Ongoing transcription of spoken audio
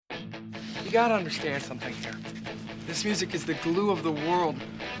You gotta understand something here. This music is the glue of the world.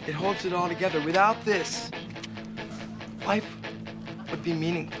 It holds it all together. Without this, life would be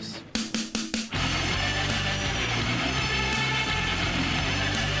meaningless.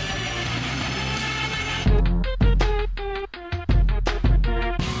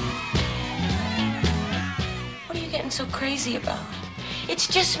 What are you getting so crazy about? It's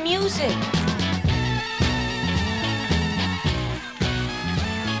just music.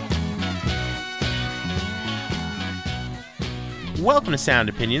 Welcome to Sound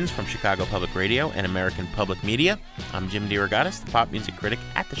Opinions from Chicago Public Radio and American Public Media. I'm Jim DeRogatis, the pop music critic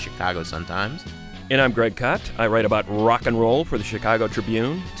at the Chicago Sun-Times. And I'm Greg Kot. I write about rock and roll for the Chicago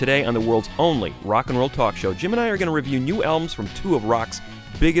Tribune. Today on the world's only rock and roll talk show, Jim and I are going to review new albums from two of rock's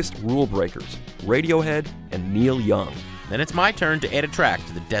biggest rule breakers, Radiohead and Neil Young. Then it's my turn to add a track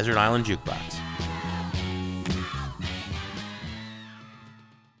to the Desert Island Jukebox.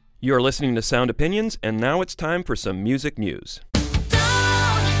 You're listening to Sound Opinions, and now it's time for some music news.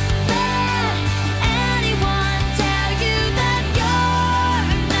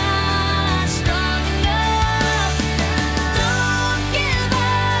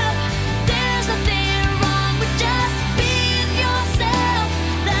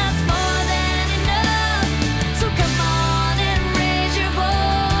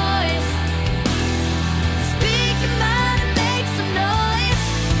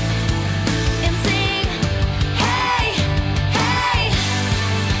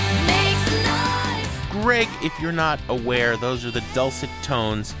 Greg, if you're not aware, those are the dulcet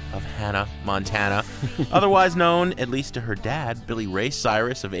tones of Hannah Montana, otherwise known, at least to her dad, Billy Ray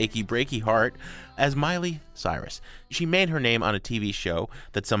Cyrus of Achy Breaky Heart, as Miley Cyrus. She made her name on a TV show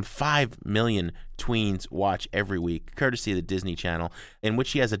that some 5 million tweens watch every week, courtesy of the Disney Channel, in which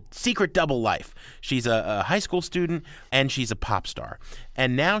she has a secret double life. She's a high school student, and she's a pop star.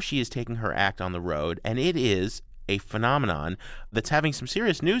 And now she is taking her act on the road, and it is a phenomenon that's having some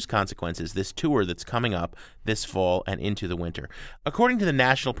serious news consequences, this tour that's coming up this fall and into the winter. According to the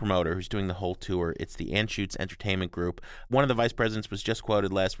national promoter who's doing the whole tour, it's the Anschutz Entertainment Group. One of the vice presidents was just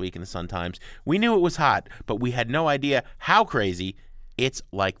quoted last week in the Sun-Times. "We knew it was hot, but we had no idea how crazy. It's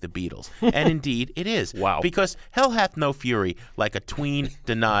like the Beatles." And indeed, it is. Wow. Because hell hath no fury like a tween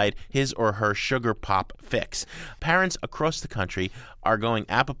denied his or her sugar pop fix. Parents across the country are going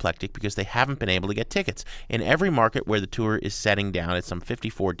apoplectic because they haven't been able to get tickets. In every market where the tour is setting down at some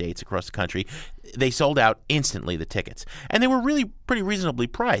 54 dates across the country, they sold out instantly, the tickets. And they were really pretty reasonably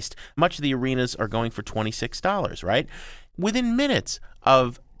priced. Much of the arenas are going for $26, right? Within minutes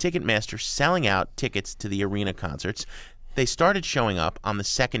of Ticketmaster selling out tickets to the arena concerts, they started showing up on the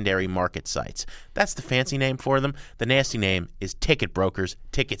secondary market sites. That's the fancy name for them. The nasty name is ticket brokers,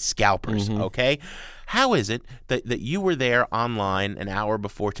 ticket scalpers, okay? How is it that you were there online an hour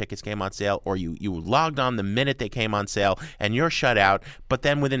before tickets came on sale, or you logged on the minute they came on sale, and you're shut out, but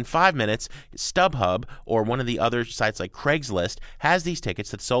then within 5 minutes, StubHub or one of the other sites like Craigslist has these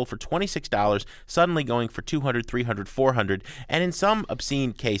tickets that sold for $26, suddenly going for $200, $300, $400, and in some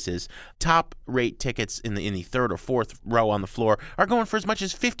obscene cases, top-rate tickets in the third or fourth row on the floor are going for as much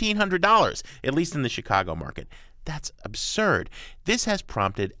as $1,500, at least in the Chicago market. That's absurd. This has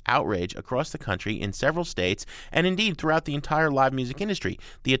prompted outrage across the country in several states and indeed throughout the entire live music industry.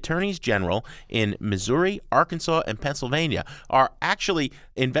 The attorneys general in Missouri, Arkansas, and Pennsylvania are actually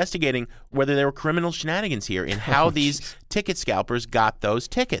investigating whether there were criminal shenanigans here in how these ticket scalpers got those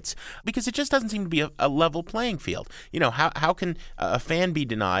tickets, because it just doesn't seem to be a level playing field. You know, how can a fan be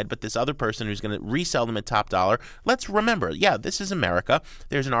denied, but this other person who's going to resell them at top dollar? Let's remember, yeah, this is America.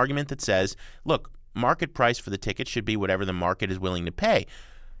 There's an argument that says, look, market price for the ticket should be whatever the market is willing to pay.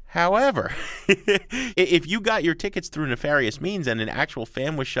 However, if you got your tickets through nefarious means and an actual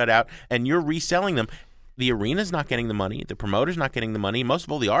fan was shut out and you're reselling them, the arena's not getting the money, the promoter's not getting the money, most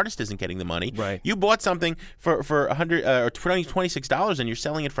of all, the artist isn't getting the money. Right. You bought something for $100 or $26 and you're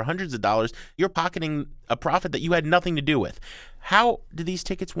selling it for hundreds of dollars. You're pocketing a profit that you had nothing to do with. How do these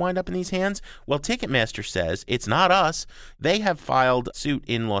tickets wind up in these hands? Well, Ticketmaster says it's not us. They have filed suit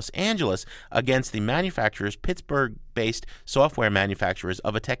in Los Angeles against the manufacturers, Pittsburgh-based software manufacturers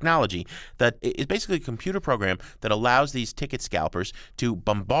of a technology that is basically a computer program that allows these ticket scalpers to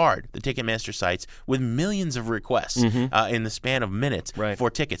bombard the Ticketmaster sites with millions of requests in the span of minutes for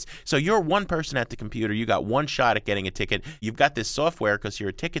tickets. So you're one person at the computer. You got one shot at getting a ticket. You've got this software because you're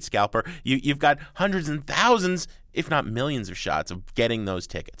a ticket scalper. You've got hundreds and thousands if not millions of shots of getting those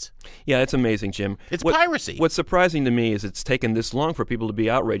tickets. Yeah, it's amazing, Jim. It's piracy. What's surprising to me is it's taken this long for people to be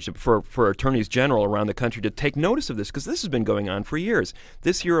outraged, for attorneys general around the country to take notice of this, because this has been going on for years.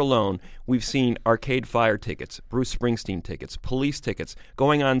 This year alone, we've seen Arcade Fire tickets, Bruce Springsteen tickets, police tickets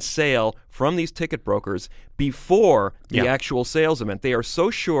going on sale from these ticket brokers before the actual sales event. They are so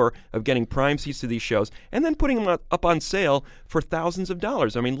sure of getting prime seats to these shows and then putting them up on sale for thousands of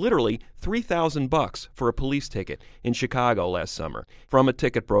dollars. I mean, literally $3,000 for a police ticket in Chicago last summer from a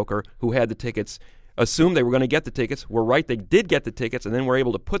ticket broker who had the tickets, assumed they were going to get the tickets, were right, they did get the tickets, and then were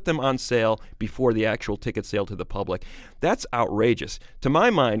able to put them on sale before the actual ticket sale to the public. That's outrageous. To my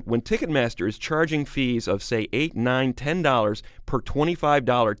mind, when Ticketmaster is charging fees of, say, $8, $9, $10 per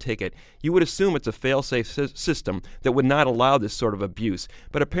 $25 ticket, you would assume it's a fail-safe system that would not allow this sort of abuse.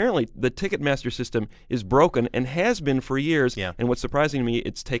 But apparently, the Ticketmaster system is broken and has been for years, and what's surprising to me,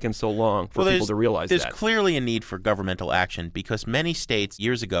 it's taken so long for people to realize that. There's clearly a need for governmental action because many states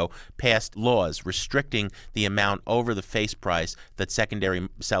years ago passed laws restricting the amount over the face price that secondary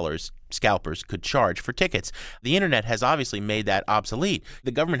sellers, scalpers, could charge for tickets. The internet has obviously made that obsolete.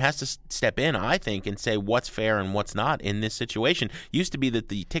 The government has to step in, I think, and say what's fair and what's not in this situation. Used to be that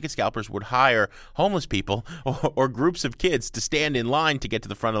the ticket scalpers would hire homeless people or groups of kids to stand in line to get to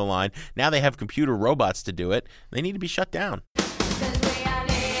the front of the line. Now they have computer robots to do it. They need to be shut down.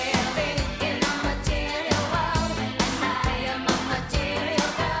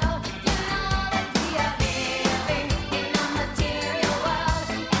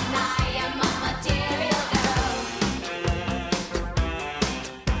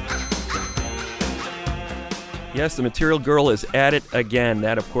 Yes, the Material Girl is at it again.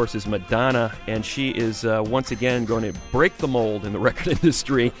 That, of course, is Madonna, and she is once again going to break the mold in the record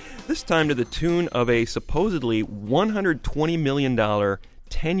industry, this time to the tune of a supposedly $120 million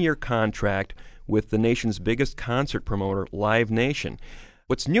 10-year contract with the nation's biggest concert promoter, Live Nation.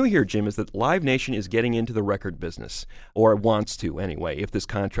 What's new here, Jim, is that Live Nation is getting into the record business, or wants to anyway, if this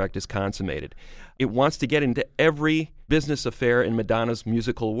contract is consummated. It wants to get into every business affair in Madonna's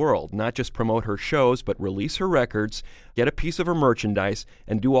musical world, not just promote her shows, but release her records, get a piece of her merchandise,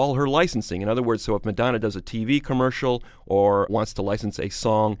 and do all her licensing. In other words, so if Madonna does a TV commercial or wants to license a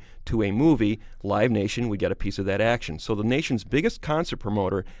song to a movie, Live Nation would get a piece of that action. So the nation's biggest concert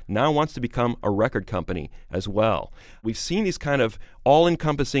promoter now wants to become a record company as well. We've seen these kind of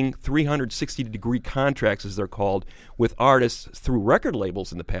all-encompassing 360-degree contracts, as they're called, with artists through record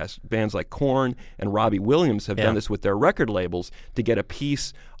labels in the past. Bands like Korn and Robbie Williams have done this with their record labels to get a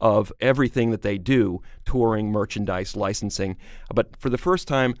piece of everything that they do, touring, merchandise, licensing. But for the first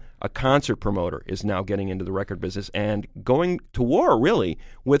time, a concert promoter is now getting into the record business and going to war, really,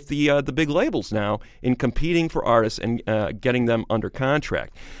 with the big labels now in competing for artists and getting them under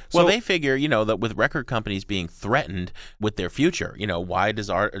contract. Well, they figure, that with record companies being threatened with their future, why does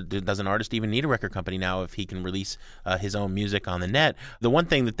an artist even need a record company now if he can release his own music on the net? The one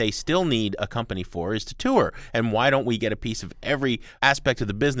thing that they still need a company for is to tour. And why don't we get a piece of every aspect of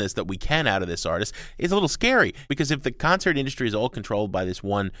the business that we can out of this artist? It's a little scary because if the concert industry is all controlled by this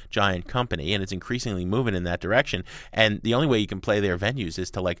one giant company and it's increasingly moving in that direction, and the only way you can play their venues is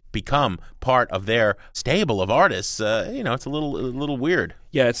to become part of their stable of artists, it's a little weird.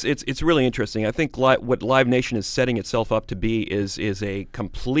 Yeah, it's really interesting. I think what Live Nation is setting itself up to be is a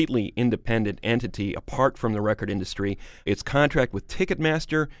completely independent entity apart from the record industry. Its contract with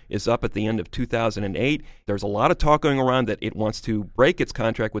Ticketmaster is up at the end of 2008. There's a lot of talk going around that it wants to break its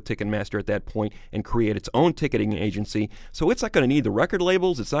contract with Ticketmaster at that point and create its own ticketing agency. So it's not going to need the record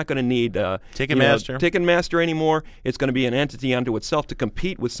labels. It's not going to need Ticketmaster anymore. It's going to be an entity unto itself to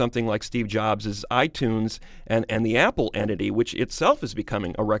compete with something like Steve Jobs' iTunes and the Apple entity, which itself is becoming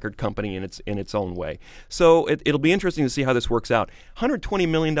a record company in its own way. So it'll be interesting to see how this works out. $120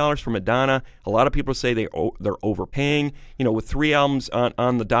 million for Madonna. A lot of people say they're overpaying. With 3 albums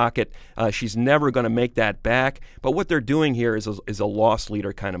on the docket, she's never going to make that back. But what they're doing here is a loss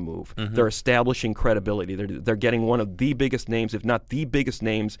leader kind of move. Mm-hmm. They're establishing credibility. They're getting one of the biggest names, if not the biggest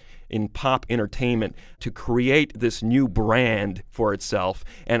names in pop entertainment, to create this new brand for itself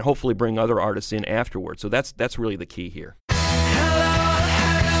and hopefully bring other artists in afterwards. So that's really the key here.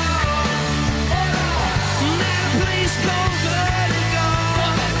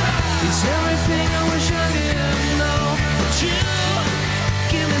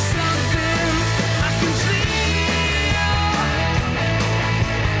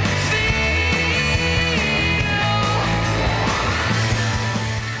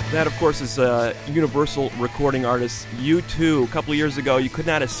 That, of course, is Universal recording artist U2. A couple of years ago, you could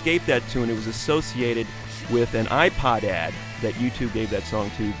not escape that tune. It was associated with an iPod ad that U2 gave that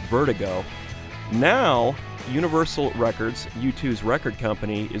song to, Vertigo. Now, Universal Records, U2's record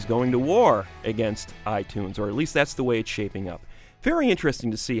company, is going to war against iTunes, or at least that's the way it's shaping up. Very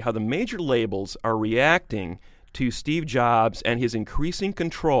interesting to see how the major labels are reacting to Steve Jobs and his increasing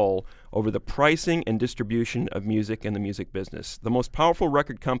control over the pricing and distribution of music in the music business. The most powerful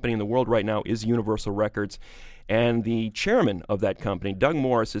record company in the world right now is Universal Records, and the chairman of that company, Doug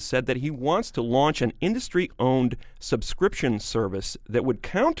Morris, has said that he wants to launch an industry-owned subscription service that would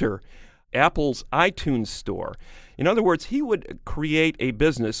counter Apple's iTunes store. In other words, he would create a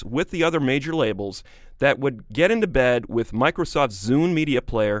business with the other major labels that would get into bed with Microsoft's Zune media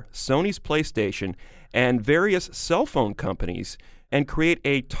player, Sony's PlayStation, and various cell phone companies and create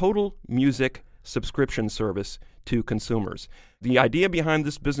a total music subscription service to consumers. The idea behind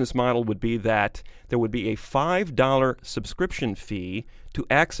this business model would be that there would be a $5 subscription fee to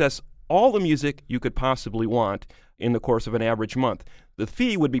access all the music you could possibly want in the course of an average month. The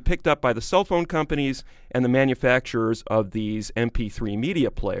fee would be picked up by the cell phone companies and the manufacturers of these MP3 media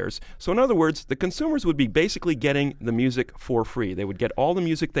players. So in other words, the consumers would be basically getting the music for free. They would get all the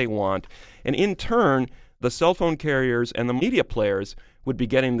music they want, and in turn, the cell phone carriers and the media players would be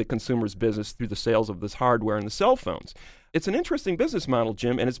getting the consumer's business through the sales of this hardware and the cell phones. It's an interesting business model,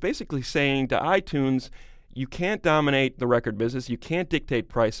 Jim, and it's basically saying to iTunes, you can't dominate the record business. You can't dictate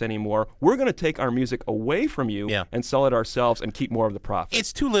price anymore. We're going to take our music away from you and sell it ourselves and keep more of the profit.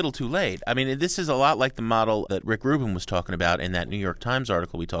 It's too little too late. I mean, this is a lot like the model that Rick Rubin was talking about in that New York Times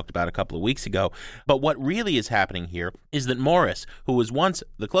article we talked about a couple of weeks ago. But what really is happening here is that Morris, who was once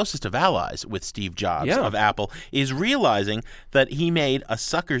the closest of allies with Steve Jobs of Apple, is realizing that he made a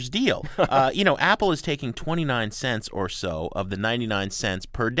sucker's deal. Apple is taking 29 cents or so of the 99 cents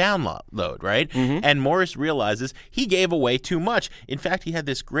per download, right? Mm-hmm. And Morris realizes he gave away too much. In fact, he had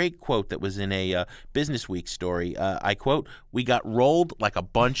this great quote that was in a Business Week story. I quote, "We got rolled like a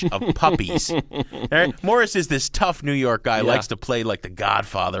bunch of puppies." Right? Morris is this tough New York guy, likes to play like the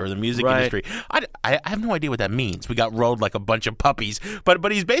Godfather of the music industry. I have no idea what that means. We got rolled like a bunch of puppies.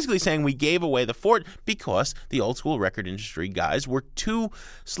 But he's basically saying we gave away the fort because the old school record industry guys were too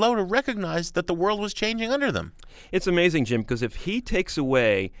slow to recognize that the world was changing under them. It's amazing, Jim, because if he takes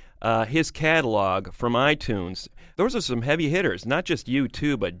away his catalog from iTunes, those are some heavy hitters, not just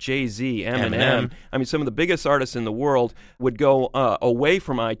U2, but Jay-Z, Eminem. I mean, some of the biggest artists in the world would go away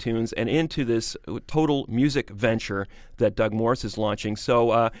from iTunes and into this total music venture that Doug Morris is launching.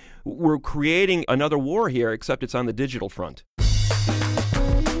 So we're creating another war here, except it's on the digital front.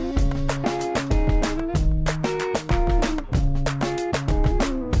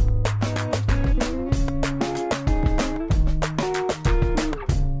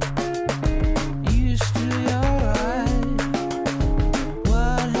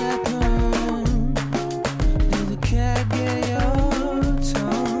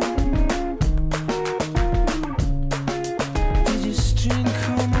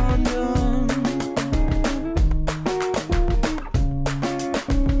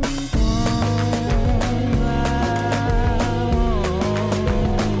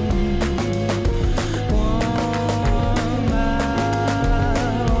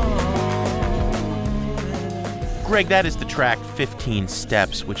 Greg, that is the track 15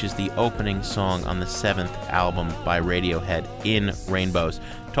 Steps, which is the opening song on the 7th album by Radiohead, In Rainbows.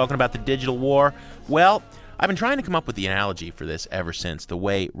 Talking about the digital war, well, I've been trying to come up with the analogy for this ever since, the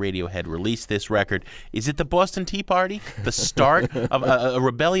way Radiohead released this record. Is it the Boston Tea Party? The start of a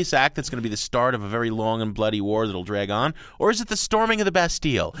rebellious act that's going to be the start of a very long and bloody war that'll drag on? Or is it the storming of the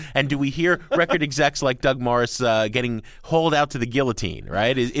Bastille? And do we hear record execs like Doug Morris getting hauled out to the guillotine,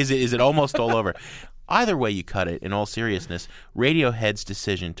 right? Is it almost all over? Either way you cut it, in all seriousness, Radiohead's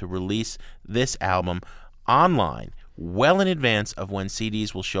decision to release this album online well in advance of when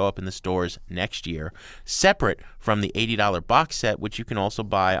CDs will show up in the stores next year, separate from the $80 box set, which you can also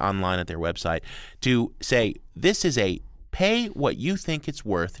buy online at their website, to say this is a pay what you think it's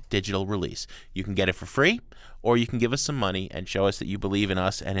worth digital release. You can get it for free, or you can give us some money and show us that you believe in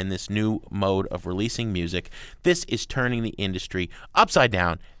us and in this new mode of releasing music. This is turning the industry upside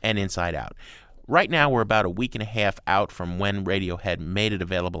down and inside out. Right now, we're about a week and a half out from when Radiohead made it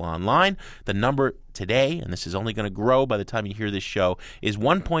available online. The number today, and this is only going to grow by the time you hear this show, is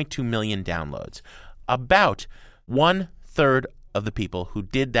 1.2 million downloads. About 1/3 of the people who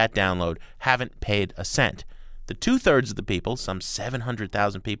did that download haven't paid a cent. The 2/3 of the people, some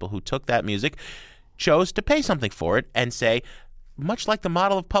 700,000 people who took that music, chose to pay something for it and say, much like the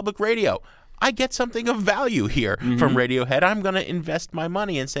model of public radio, I get something of value here from Radiohead. I'm going to invest my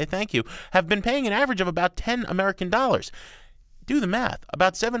money and say thank you. Have been paying an average of about $10 American. Do the math.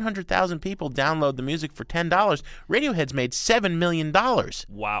 About 700,000 people download the music for $10. Radiohead's made $7 million.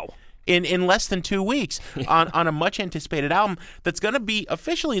 Wow. in less than 2 weeks on a much anticipated album that's going to be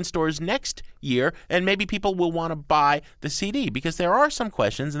officially in stores next year, and maybe people will want to buy the CD because there are some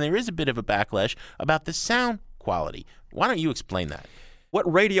questions and there is a bit of a backlash about the sound quality. Why don't you explain that? What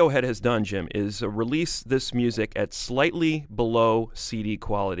Radiohead has done, Jim, is release this music at slightly below CD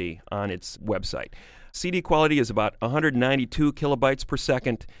quality on its website. CD quality is about 192 kilobytes per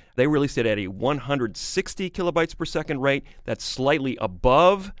second. They released it at a 160 kilobytes per second rate. That's slightly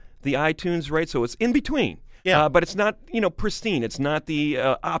above the iTunes rate, so it's in between. Yeah. But it's not, pristine. It's not the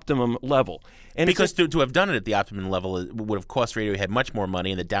optimum level. And because to have done it at the optimum level would have cost Radiohead much more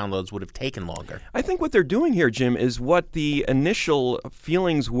money, and the downloads would have taken longer. I think what they're doing here, Jim, is what the initial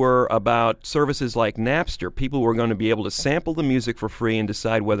feelings were about services like Napster. People were going to be able to sample the music for free and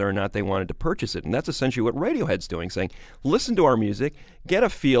decide whether or not they wanted to purchase it. And that's essentially what Radiohead's doing, saying, listen to our music, get a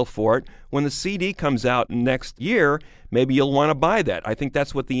feel for it. When the CD comes out next year, maybe you'll want to buy that. I think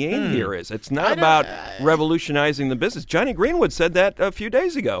that's what the aim here is. It's not about revolutionizing the business. Johnny Greenwood said that a few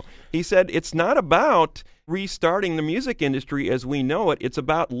days ago. He said it's not about restarting the music industry as we know it. It's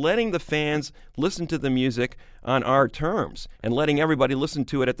about letting the fans listen to the music on our terms and letting everybody listen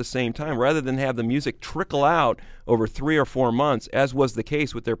to it at the same time rather than have the music trickle out over 3 or 4 months, as was the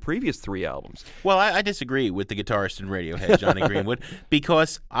case with their previous 3 albums. Well, I disagree with the guitarist in Radiohead, Johnny Greenwood,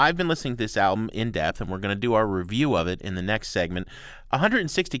 because I've been listening to this album in depth, and we're going to do our review of it in the next segment.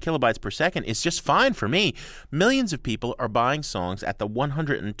 160 kilobytes per second is just fine for me. Millions of people are buying songs at the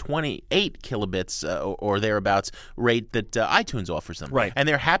 128 kilobits or thereabouts rate that iTunes offers them. Right. And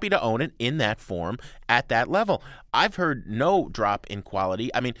they're happy to own it in that form at that level. I've heard no drop in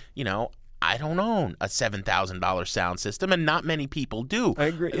quality. I mean, I don't own a $7,000 sound system, and not many people do. I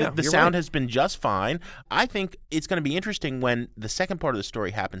agree. Yeah, the sound has been just fine. I think it's going to be interesting when the second part of the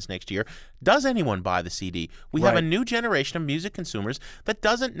story happens next year. Does anyone buy the CD? We have a new generation of music consumers that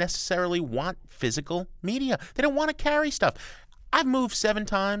doesn't necessarily want physical media. They don't want to carry stuff. I've moved 7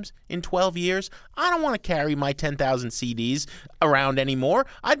 times in 12 years. I don't want to carry my 10,000 CDs around anymore.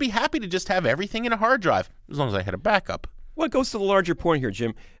 I'd be happy to just have everything in a hard drive, as long as I had a backup. Well, it goes to the larger point here,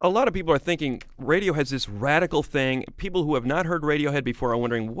 Jim. A lot of people are thinking Radiohead's this radical thing. People who have not heard Radiohead before are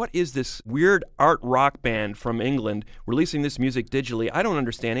wondering, what is this weird art rock band from England releasing this music digitally? I don't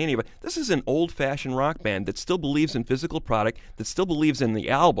understand any of it. This is an old-fashioned rock band that still believes in physical product, that still believes in the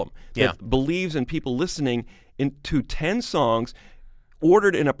album, that believes in people listening to 10 songs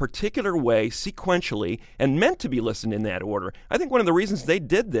ordered in a particular way, sequentially, and meant to be listened in that order. I think one of the reasons they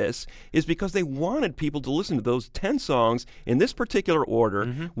did this is because they wanted people to listen to those 10 songs in this particular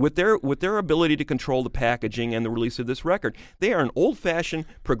order with their ability to control the packaging and the release of this record. They are an old-fashioned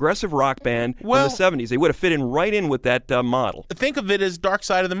progressive rock band in the 70s. They would have fit in right in with that model. Think of it as Dark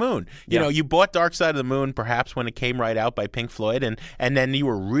Side of the Moon. You know, you bought Dark Side of the Moon perhaps when it came right out by Pink Floyd, and then you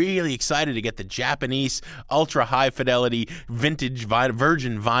were really excited to get the Japanese ultra-high fidelity vintage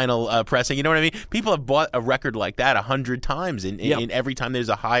virgin vinyl pressing. You know what I mean? People have bought a record like that 100 times in every time there's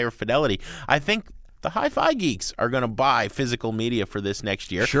a higher fidelity. I think the hi-fi geeks are going to buy physical media for this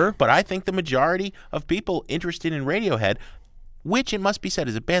next year. Sure. But I think the majority of people interested in Radiohead, which it must be said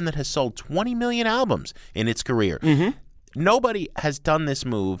is a band that has sold 20 million albums in its career. Nobody has done this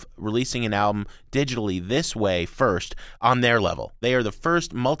move, releasing an album digitally this way first on their level. They are the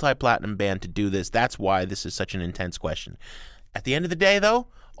first multi-platinum band to do this. That's why this is such an intense question. At the end of the day, though,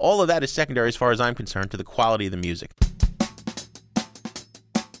 all of that is secondary as far as I'm concerned to the quality of the music.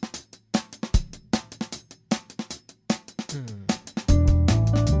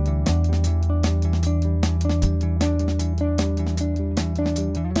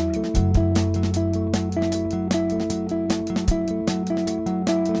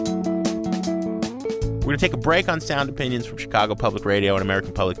 We're going to take a break on sound opinions from Chicago Public Radio and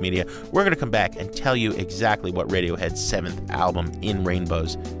American Public Media. We're going to come back and tell you exactly what Radiohead's 7th album, In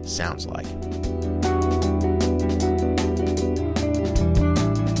Rainbows, sounds like.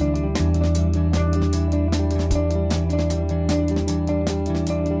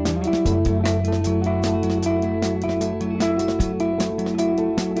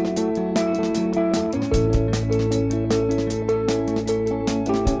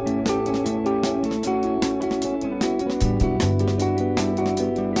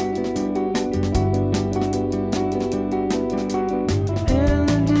 In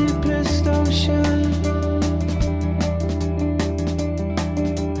the deepest ocean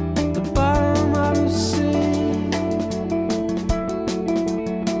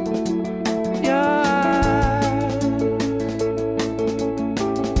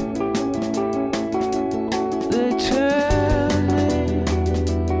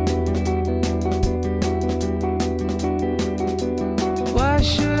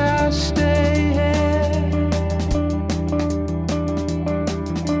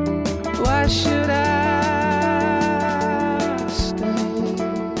should I stay?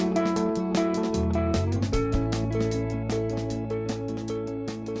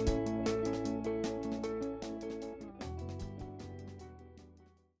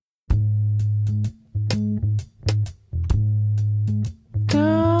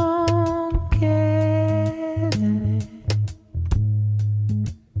 Don't get any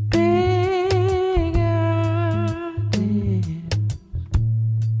big ideas.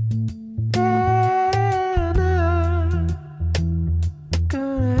 They're not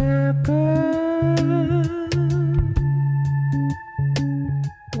gonna happen.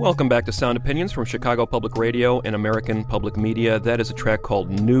 Welcome back to Sound Opinions from Chicago Public Radio and American Public Media. That is a track called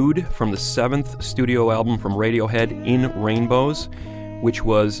Nude from the 7th studio album from Radiohead, In Rainbows, which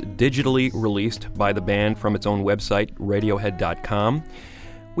was digitally released by the band from its own website, radiohead.com.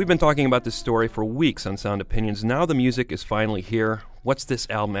 We've been talking about this story for weeks on Sound Opinions. Now the music is finally here. What's this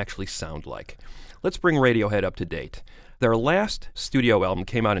album actually sound like? Let's bring Radiohead up to date. Their last studio album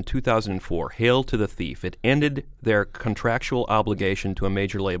came out in 2004, Hail to the Thief. It ended their contractual obligation to a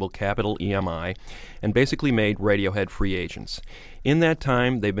major label, Capital EMI, and basically made Radiohead free agents. In that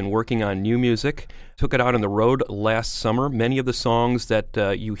time, they've been working on new music, took it out on the road last summer. Many of the songs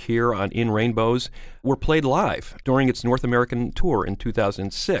that you hear on In Rainbows were played live during its North American tour in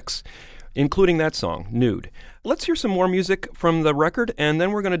 2006, including that song, Nude. Let's hear some more music from the record, and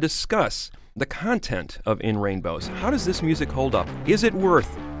then we're going to discuss the content of In Rainbows. How does this music hold up? Is it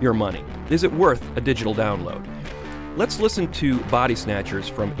worth your money? Is it worth a digital download? Let's listen to Body Snatchers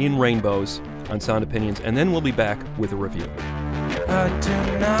from In Rainbows on Sound Opinions, and then we'll be back with a review. I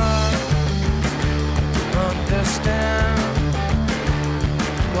do not understand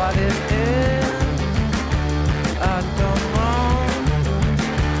what it is. I don't know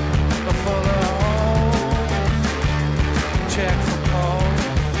for the holes. Check for holes.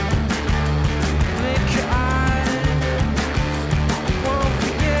 Blink your eyes. Won't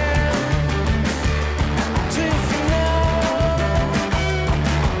forget to know.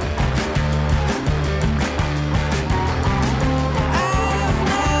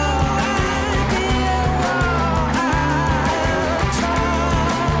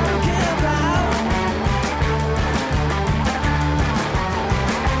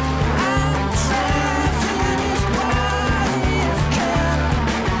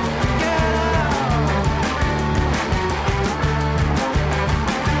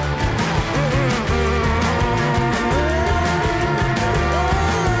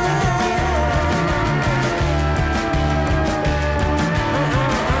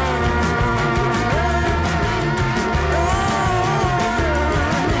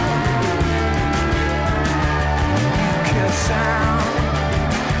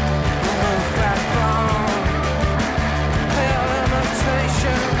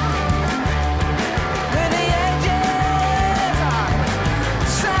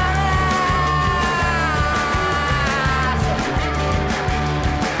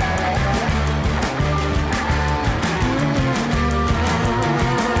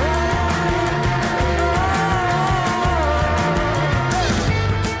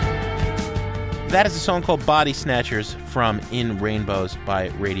 That is a song called Body Snatchers from In Rainbows by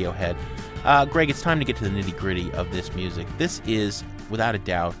Radiohead. Greg, it's time to get to the nitty-gritty of this music. This is, without a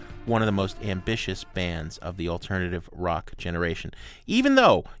doubt, one of the most ambitious bands of the alternative rock generation. Even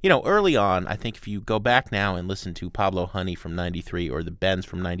though, early on, I think if you go back now and listen to Pablo Honey from 93 or the Bends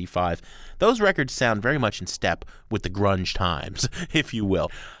from 95, those records sound very much in step with the grunge times, if you will.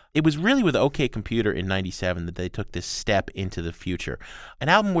 It was really with OK Computer in 97 that they took this step into the future. An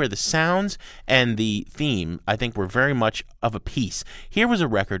album where the sounds and the theme, I think, were very much of a piece. Here was a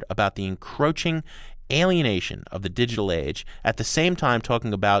record about the encroaching alienation of the digital age, at the same time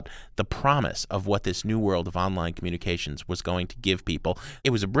talking about the promise of what this new world of online communications was going to give people. It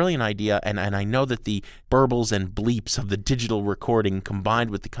was a brilliant idea, and I know that the burbles and bleeps of the digital recording combined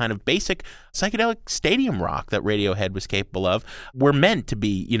with the kind of basic psychedelic stadium rock that Radiohead was capable of were meant to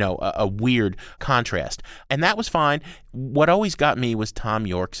be, a weird contrast. And that was fine. What always got me was Tom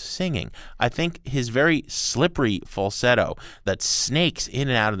York's singing. I think his very slippery falsetto that snakes in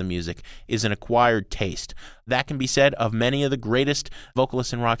and out of the music is an acquired taste. That can be said of many of the greatest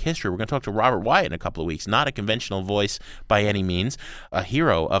vocalists in rock history. We're going to talk to Robert Wyatt in a couple of weeks. Not a conventional voice by any means, a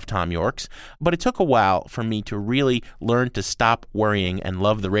hero of Tom York's. But it took a while for me to really learn to stop worrying and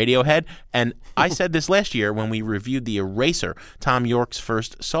love the Radiohead. And I said this last year when we reviewed The Eraser, Tom York's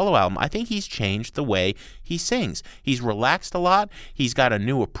first solo album. I think he's changed the way he sings. He's relaxed a lot. He's got a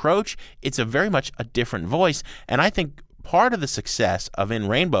new approach. It's a very much a different voice. And I think part of the success of In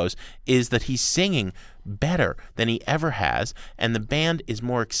Rainbows is that he's singing better than he ever has, and the band is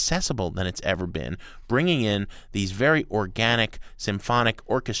more accessible than it's ever been, bringing in these very organic symphonic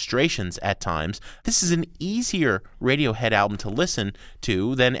orchestrations at times. This is an easier Radiohead album to listen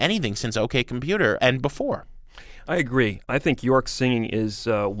to than anything since OK Computer and before. I agree. I think York's singing is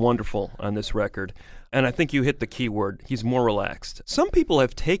wonderful on this record. And I think you hit the key word. He's more relaxed. Some people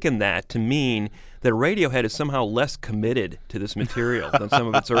have taken that to mean that Radiohead is somehow less committed to this material than some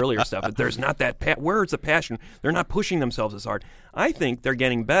of its earlier stuff. That there's not that where's the passion? They're not pushing themselves as hard. I think they're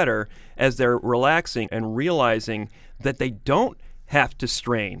getting better as they're relaxing and realizing that they don't have to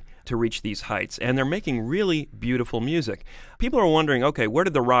strain to reach these heights, and they're making really beautiful music. People are wondering, okay, where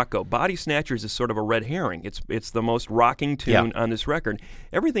did the rock go? Body Snatchers is sort of a red herring. It's the most rocking tune on this record.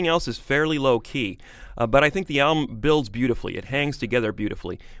 Everything else is fairly low key, but I think the album builds beautifully. It hangs together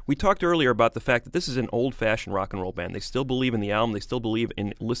beautifully. We talked earlier about the fact that this is an old-fashioned rock and roll band. They still believe in the album. They still believe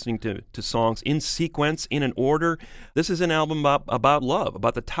in listening to songs in sequence, in an order. This is an album about love,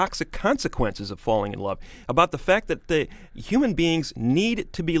 about the toxic consequences of falling in love, about the fact that the human beings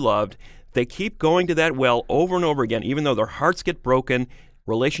need to be loved. They keep going to that well over and over again, even though their hearts get broken,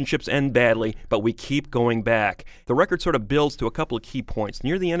 relationships end badly, but we keep going back. The record sort of builds to a couple of key points.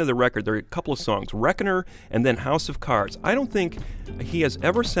 Near the end of the record, there are a couple of songs, Reckoner and then House of Cards. I don't think he has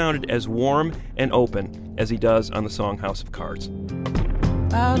ever sounded as warm and open as he does on the song House of Cards.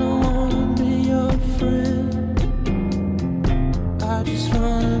 I don't wanna be your friend, I just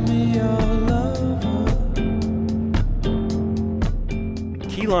wanna be your lover.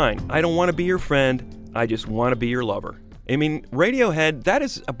 Key line, I don't want to be your friend, I just want to be your lover. I mean, Radiohead, that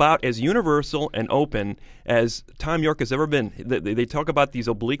is about as universal and open as Thom Yorke has ever been. They talk about these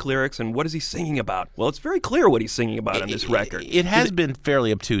oblique lyrics, and what is he singing about? Well, it's very clear what he's singing about on this record. It has been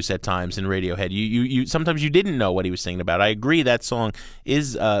fairly obtuse at times in Radiohead. You sometimes you didn't know what he was singing about. I agree that song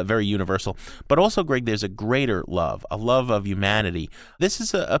is very universal. But also, Greg, there's a greater love, a love of humanity. This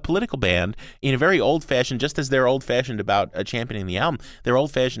is a political band in a very old-fashioned, just as they're old-fashioned about championing the album, they're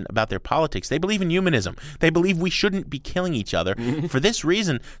old-fashioned about their politics. They believe in humanism. They believe we shouldn't be killing each other. For this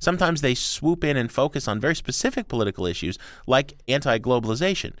reason, sometimes they swoop in and focus on very specific political issues like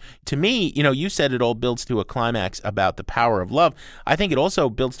anti-globalization. To me, you said it all builds to a climax about the power of love. I think it also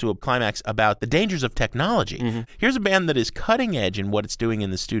builds to a climax about the dangers of technology. Here's a band that is cutting edge in what it's doing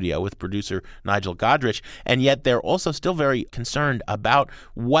in the studio with producer Nigel Godrich, and yet they're also still very concerned about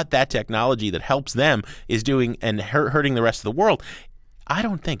what that technology that helps them is doing and hurting the rest of the world. I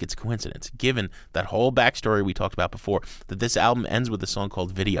don't think it's coincidence, given that whole backstory we talked about before, that this album ends with a song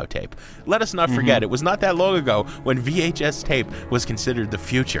called Videotape. Let us not forget, it was not that long ago when VHS tape was considered the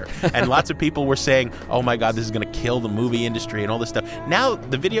future. And lots of people were saying, oh my God, this is going to kill the movie industry and all this stuff. Now,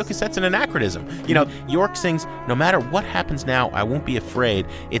 the video cassette's an anachronism. York sings, no matter what happens now, I won't be afraid.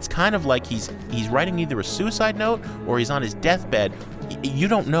 It's kind of like he's writing either a suicide note or he's on his deathbed. You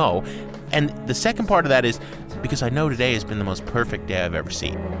don't know. And the second part of that is, because I know today has been the most perfect day I've ever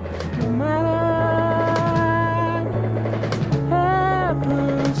seen. No matter what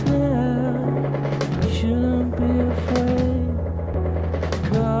happens now, you shouldn't be afraid,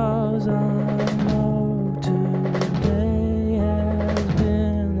 'cause I know today has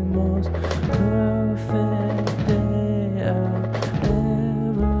been the most perfect day I've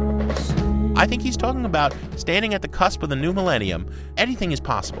ever seen. I think he's talking about standing at the cusp of the new millennium. Anything is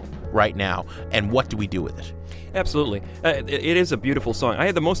possible right now, and what do we do with it? Absolutely. It is a beautiful song. I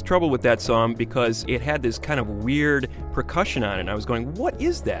had the most trouble with that song because it had this kind of weird percussion on it, and I was going, what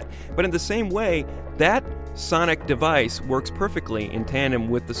is that? But in the same way, that sonic device works perfectly in tandem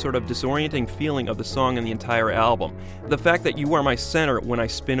with the sort of disorienting feeling of the song and the entire album. The fact that you are my center when I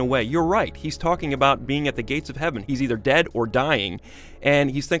spin away, you're right. He's talking about being at the gates of heaven. He's either dead or dying,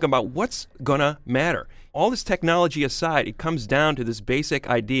 and he's thinking about what's gonna matter. All this technology aside, it comes down to this basic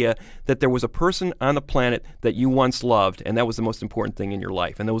idea that there was a person on the planet that you once loved, and that was the most important thing in your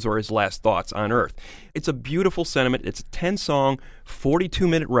life, and those were his last thoughts on Earth. It's a beautiful sentiment. It's a 10-song,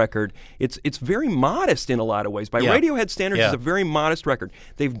 42-minute record. It's very modest in a lot of ways. By Radiohead standards, it's a very modest record.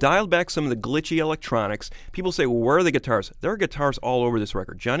 They've dialed back some of the glitchy electronics. People say, well, where are the guitars? There are guitars all over this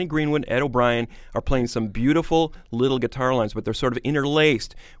record. Johnny Greenwood, Ed O'Brien are playing some beautiful little guitar lines, but they're sort of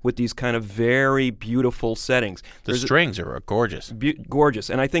interlaced with these kind of very beautiful full settings. The strings are gorgeous. Gorgeous.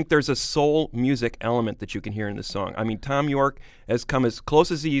 And I think there's a soul music element that you can hear in this song. I mean, Tom York has come as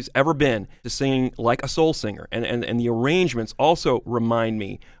close as he's ever been to singing like a soul singer. And the arrangements also remind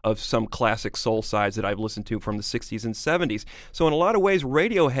me of some classic soul sides that I've listened to from the 60s and 70s. So in a lot of ways,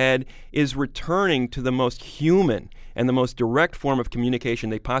 Radiohead is returning to the most human and the most direct form of communication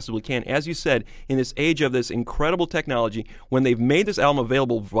they possibly can. As you said, in this age of this incredible technology, when they've made this album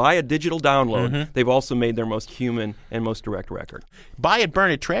available via digital download, they've also made their most human and most direct record. Buy it,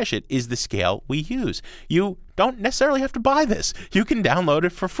 burn it, trash it is the scale we use. You don't necessarily have to buy this. You can download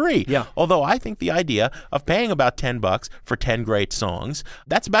it for free. Yeah. Although I think the idea of paying about $10 for 10 great songs,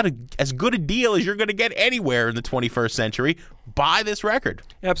 that's about as good a deal as you're going to get anywhere in the 21st century. Buy this record.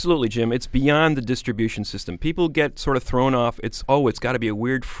 Absolutely, Jim. It's beyond the distribution system. People get sort of thrown off. It's got to be a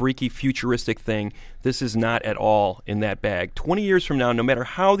weird, freaky, futuristic thing. This is not at all in that bag. 20 years from now, no matter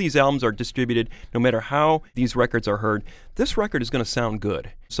how these albums are distributed, no matter how these records are heard, this record is going to sound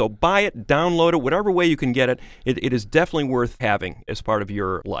good. So buy it, download it, whatever way you can get it. It is definitely worth having as part of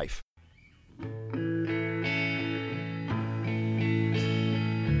your life.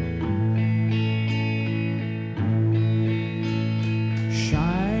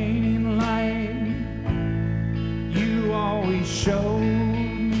 Shining light, you always show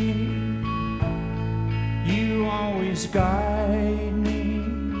me, you always guide me.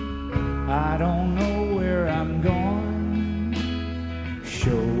 I don't know where I'm going,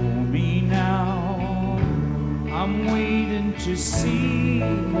 show me now. I'm waiting to see,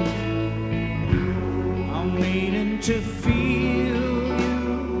 I'm waiting to feel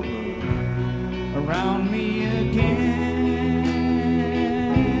you around me again.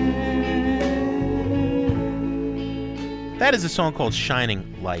 That is a song called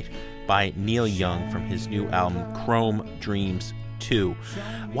Shining Light by Neil Young from his new album Chrome Dreams 2.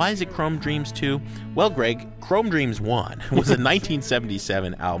 Why is it Chrome Dreams 2? Well, Greg, Chrome Dreams 1 was a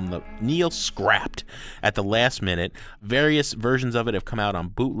 1977 album that Neil scrapped at the last minute. Various versions of it have come out on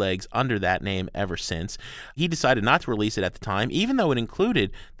bootlegs under that name ever since. He decided not to release it at the time, even though it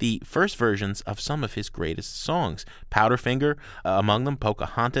included the first versions of some of his greatest songs. Powderfinger, among them,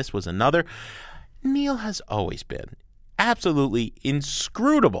 Pocahontas was another. Neil has always been absolutely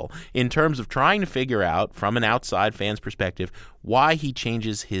inscrutable in terms of trying to figure out, from an outside fan's perspective, why he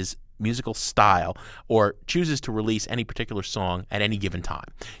changes his musical style or chooses to release any particular song at any given time.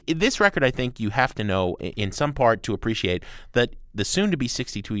 In this record, I think you have to know in some part to appreciate that the soon-to-be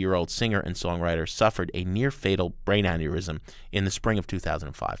 62-year-old singer and songwriter suffered a near-fatal brain aneurysm in the spring of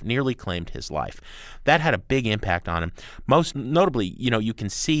 2005, nearly claimed his life. That had a big impact on him. Most notably, you can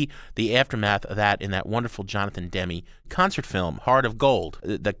see the aftermath of that in that wonderful Jonathan Demme concert film, Heart of Gold,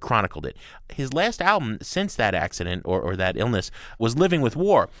 that chronicled it. His last album since that accident or that illness was Living with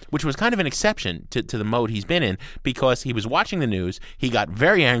War, which was kind of an exception to the mode he's been in because he was watching the news, he got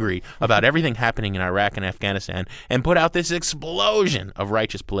very angry about everything happening in Iraq and Afghanistan, and put out this explosion of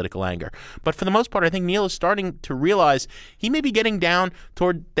righteous political anger. But for the most part, I think Neil is starting to realize he may be getting down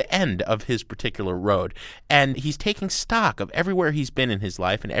toward the end of his particular road, and he's taking stock of everywhere he's been in his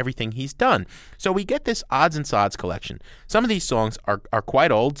life and everything he's done. So we get this odds and sods collection. Some of these songs are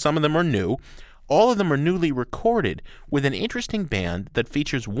quite old, some of them are new. All of them are newly recorded with an interesting band that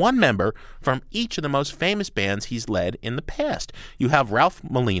features one member from each of the most famous bands he's led in the past. You have Ralph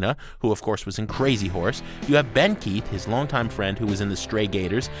Molina, who of course was in Crazy Horse. You have Ben Keith, his longtime friend who was in the Stray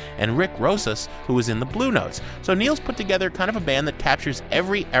Gators, and Rick Rosas, who was in the Blue Notes. So Neil's put together kind of a band that captures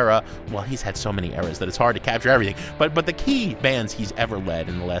every era. Well, he's had so many eras that it's hard to capture everything, but the key bands he's ever led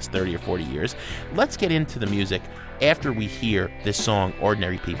in the last 30 or 40 years. Let's get into the music after we hear this song,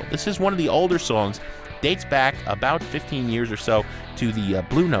 Ordinary People. This is one of the older songs, dates back about 15 years or so to the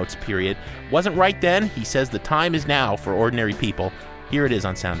Blue Notes period. Wasn't right then. He says the time is now for Ordinary People. Here it is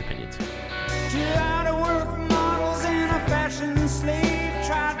on Sound Opinions. Two out-of-work models and a fashion slave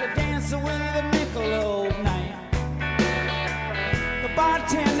tried to dance with a Michelob night. The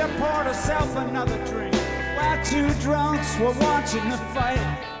bartender poured herself another drink while two drunks were watching the fight.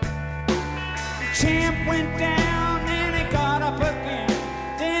 The champ went down and he got up again.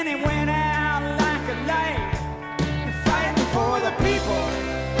 Then he went out like a light, fighting for the people.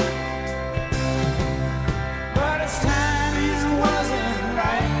 But his timing wasn't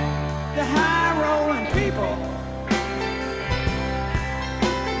right. The high-rolling people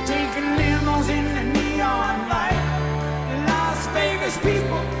taking limos in the neon light. The Las Vegas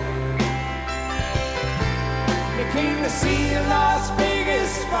people, they came to see the Las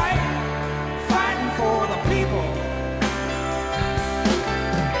Vegas fight, fighting for the people.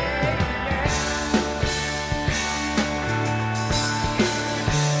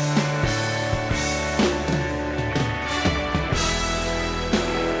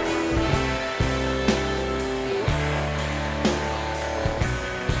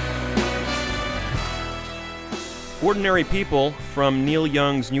 Ordinary People from Neil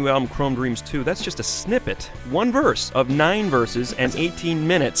Young's new album Chrome Dreams 2. That's just a snippet. One verse of 9 verses and 18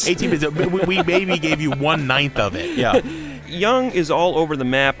 minutes. 18 minutes. We maybe gave you 1/9 of it. Yeah. Young is all over the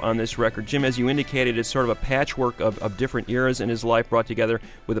map on this record. Jim, as you indicated, it's sort of a patchwork of different eras in his life brought together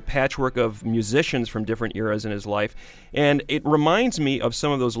with a patchwork of musicians from different eras in his life. And it reminds me of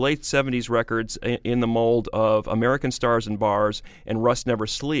some of those late 70s records in the mold of American Stars and Bars and Rust Never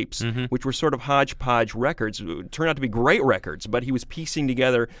Sleeps, which were sort of hodgepodge records. It turned out to be great records, but he was piecing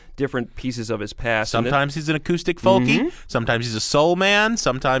together different pieces of his past. Sometimes he's an acoustic folkie. Sometimes he's a soul man.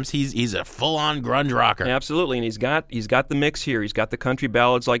 Sometimes he's a full-on grunge rocker. Absolutely, and he's got the mix here. He's got the country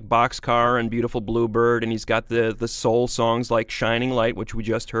ballads like Boxcar and Beautiful Bluebird, and he's got the soul songs like Shining Light, which we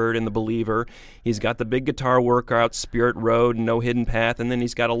just heard in The Believer. He's got the big guitar workout, Spirit Road, and No Hidden Path, and then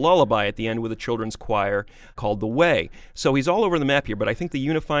he's got a lullaby at the end with a children's choir called The Way. So he's all over the map here, but I think the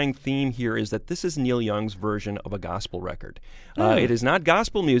unifying theme here is that this is Neil Young's version of a gospel record. It is not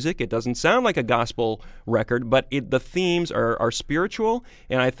gospel music. It doesn't sound like a gospel record, but the themes are spiritual,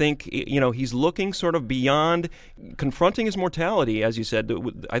 and I think he's looking sort of beyond confronting his mortality, as you said.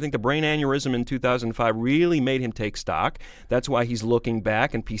 I think the brain aneurysm in 2005 really made him take stock. That's why he's looking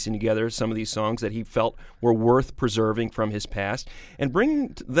back and piecing together some of these songs that he felt were worth preserving from his past and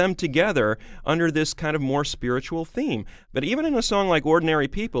bringing them together under this kind of more spiritual theme. But even in a song like Ordinary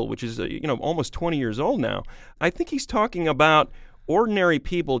People, which is almost 20 years old now, I think he's talking about ordinary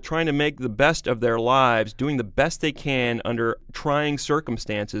people trying to make the best of their lives, doing the best they can under trying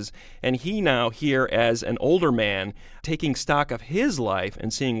circumstances, and he now here as an older man taking stock of his life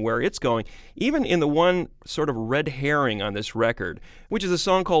and seeing where it's going, even in the one sort of red herring on this record, which is a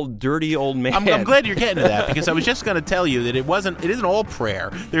song called Dirty Old Man. I'm glad you're getting to that, because I was just going to tell you that it isn't all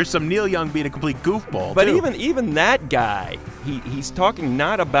prayer. There's some Neil Young being a complete goofball, but too. even that guy, he's talking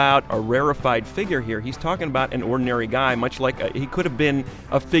not about a rarefied figure here. He's talking about an ordinary guy, much like he could have been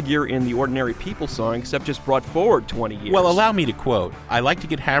a figure in the Ordinary People song, except just brought forward 20 years. Well, allow me to quote, I like to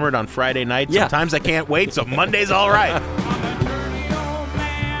get hammered on Friday night. Sometimes I can't wait, so Monday's all right.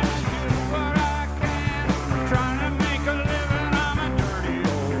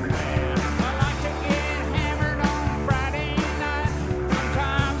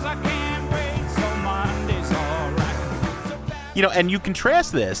 And you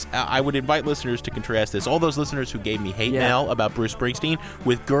contrast this. I would invite listeners to contrast this. All those listeners who gave me hate mail about Bruce Springsteen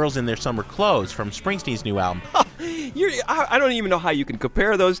with Girls in Their Summer Clothes from Springsteen's new album. I don't even know how you can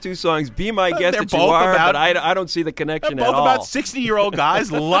compare those two songs. Be my guest that you both are, about, but I don't see the connection at all. Both about 60-year-old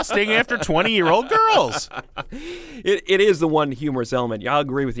guys lusting after 20-year-old girls. It is the one humorous element. I'll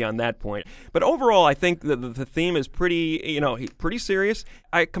agree with you on that point. But overall, I think the theme is pretty serious.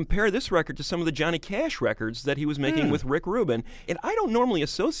 I compare this record to some of the Johnny Cash records that he was making with Rick Rubin, and I don't normally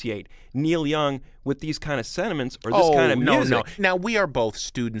associate Neil Young with these kind of sentiments or this kind of music. No. Now, we are both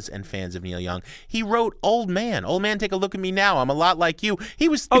students and fans of Neil Young. He wrote Old Man. Old Man, take a look at me now. I'm a lot like you. He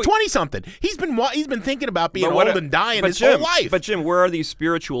was 20-something. He's been thinking about being old and dying his whole life. But, Jim, where are these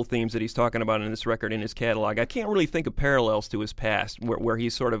spiritual themes that he's talking about in this record, in his catalog? I can't really think of parallels to his past where he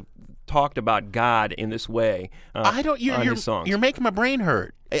sort of talked about God in this way on his songs. You're making my brain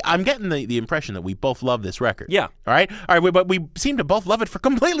hurt. I'm getting the impression that we both love this record. Yeah. All right, but we seem to both love it for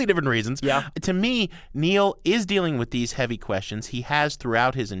completely different reasons. Yeah. To me, Neil is dealing with these heavy questions. He has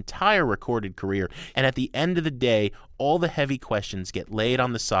throughout his entire recorded career. And at the end of the day, all the heavy questions get laid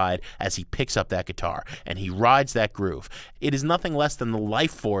on the side as he picks up that guitar and he rides that groove. It is nothing less than the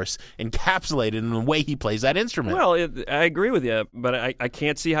life force encapsulated in the way he plays that instrument. Well, I agree with you, but I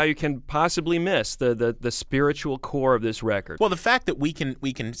can't see how you can possibly miss the spiritual core of this record. Well, the fact that we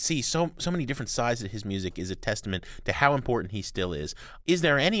can see so many different sides of his music is a testament to how important he still is. Is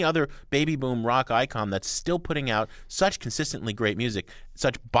there any other baby boom rock icon that's still putting out such consistently great music,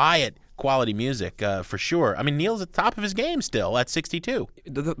 such buy-it quality music, for sure? I mean, Neil's at the top of his game still at 62.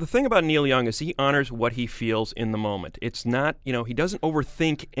 The thing about Neil Young is he honors what he feels in the moment. It's not, he doesn't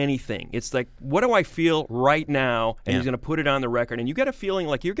overthink anything. It's like, what do I feel right now? And he's going to put it on the record. And you get a feeling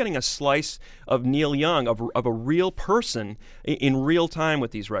like you're getting a slice of Neil Young, of a real person in real time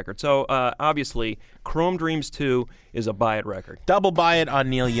with these records. So, obviously, Chrome Dreams 2 is a buy-it record. Double buy-it on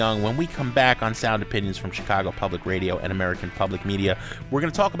Neil Young. When we come back on Sound Opinions from Chicago Public Radio and American Public Media, we're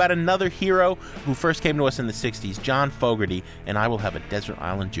going to talk about another hero who first came to us in the 60s, John Fogerty, and I will have a Desert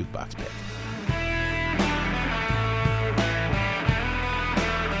Island Jukebox pick.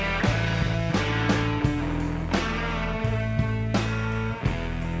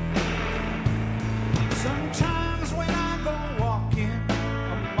 Sometimes when I go walking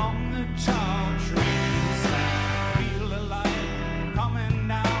among the tall trees, I feel the light coming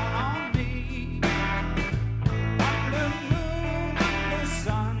down on me. I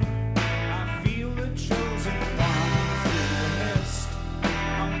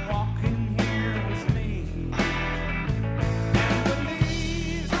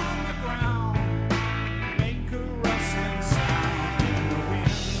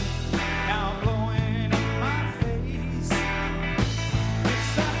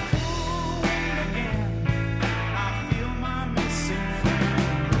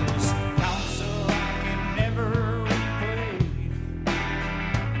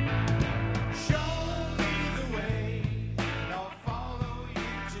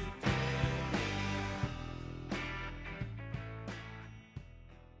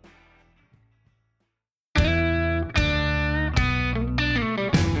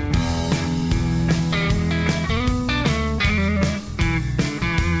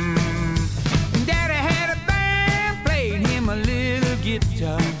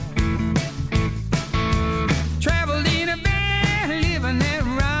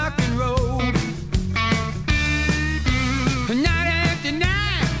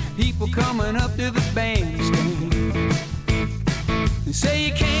coming up to the bandstand. They say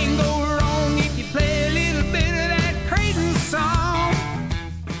you can't go wrong if you play a little bit of that Creighton song.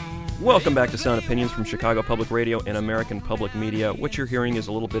 Welcome back to Sound Opinions from Chicago Public Radio and American Public Media. What you're hearing is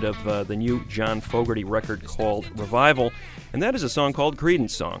a little bit of the new John Fogerty record called Revival, and that is a song called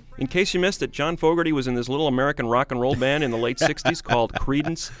Creedence Song. In case you missed it, John Fogerty was in this little American rock and roll band in the late 60s called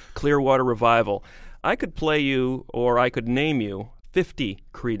Creedence Clearwater Revival. I could play you, or I could name you, 50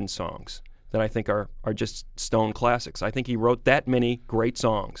 Creedence songs that I think are just stone classics. I think he wrote that many great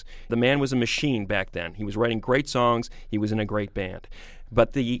songs. The man was a machine back then. He was writing great songs. He was in a great band.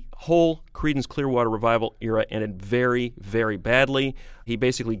 But the whole Creedence Clearwater Revival era ended very, very badly. He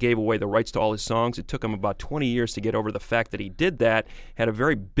basically gave away the rights to all his songs. It took him about 20 years to get over the fact that he did that, had a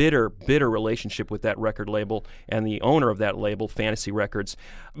very bitter, bitter relationship with that record label and the owner of that label, Fantasy Records.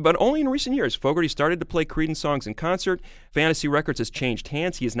 But only in recent years, Fogerty started to play Creedence songs in concert. Fantasy Records has changed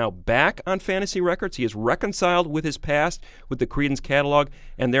hands. He is now back on Fantasy Records. He is reconciled with his past, with the Creedence catalog,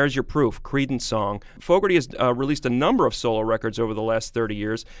 and there's your proof, Creedence Song. Fogerty has released a number of solo records over the last 30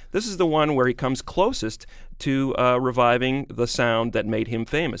 years. This is the one where he comes closest to reviving the sound that made him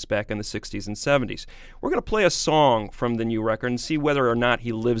famous back in the 60s and 70s. We're going to play a song from the new record and see whether or not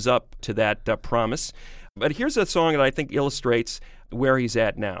he lives up to that promise. But here's a song that I think illustrates where he's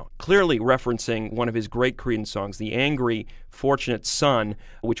at now, clearly referencing one of his great Creedence songs, The Angry, Fortunate Son,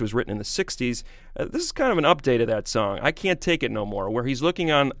 which was written in the 60s. This is kind of an update of that song, I Can't Take It No More, where he's looking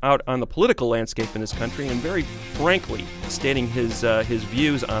out on the political landscape in this country and very frankly stating his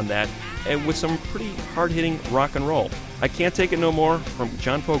views on that, and with some pretty hard-hitting rock and roll. I Can't Take It No More from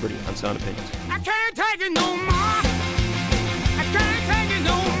John Fogerty on Sound Opinions. I can't take it no more. I can't take it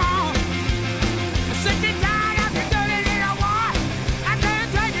no more. I'm sick and tired of the dirty little war. I can't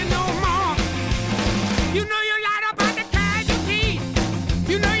take it no more. You know you lied about the casualties.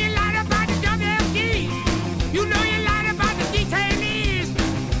 You know you lied about the WFD. You know you lied about the detainees.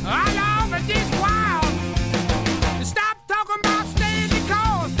 All over this wild. Stop talking about staying the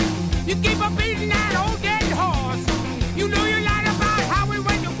cause. You keep on beating that old dead horse. You know you lied about how we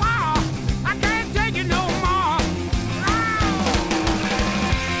went to war. I can't take it no more.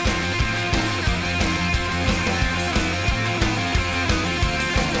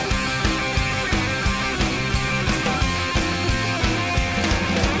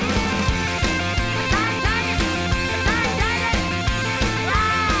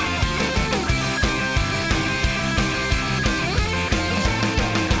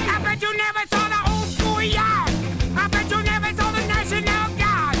 I bet you never saw the old schoolyard. I bet you never saw the National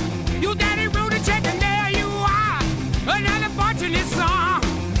Guard. You daddy wrote a check and there you are. Another fortunate song.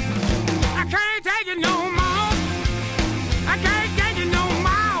 I can't take it no more. I can't take it no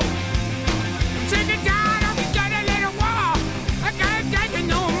more. I'm sick and tired of the dirty little war. I can't take it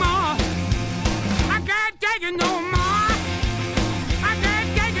no more. I can't take it no more. I can't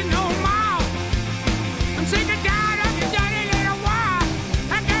take it no more. I'm sick and tired of the dirty little war.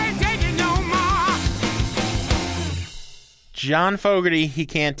 I can't take it no more. John Fogerty, He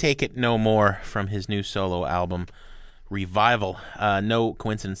Can't Take It No More from his new solo album, Revival. No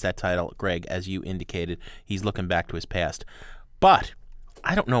coincidence that title, Greg, as you indicated. He's looking back to his past. But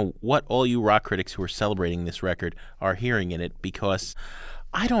I don't know what all you rock critics who are celebrating this record are hearing in it, because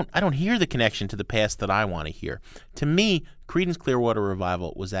I don't hear the connection to the past that I want to hear. To me, Creedence Clearwater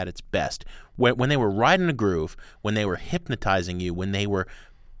Revival was at its best when they were riding a groove, when they were hypnotizing you, when they were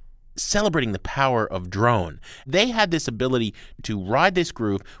celebrating the power of drone. They had this ability to ride this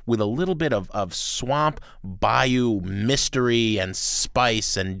groove with a little bit of swamp, bayou mystery and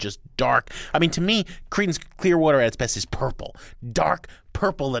spice and just dark. I mean, to me, Creedence Clearwater at its best is purple. Dark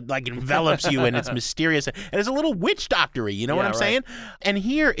purple that like envelops you and it's mysterious and it's a little witch doctory, you know what I'm saying? And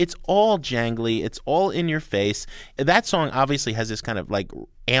here it's all jangly, it's all in your face. That song obviously has this kind of like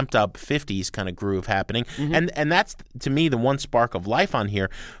amped up 50s kind of groove happening, and that's to me the one spark of life on here.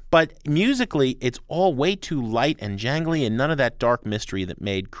 But musically it's all way too light and jangly and none of that dark mystery that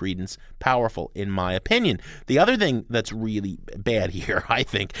made Creedence powerful in my opinion. The other thing that's really bad here, I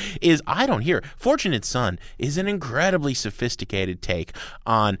think, is I don't hear Fortunate Son is an incredibly sophisticated take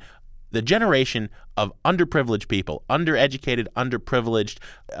on the generation of underprivileged people, undereducated, underprivileged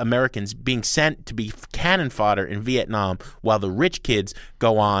Americans being sent to be cannon fodder in Vietnam while the rich kids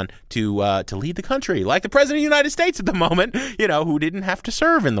go on to lead the country, like the President of the United States at the moment, you know, who didn't have to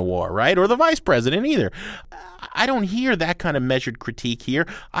serve in the war, right? Or the Vice President either. I don't hear that kind of measured critique here.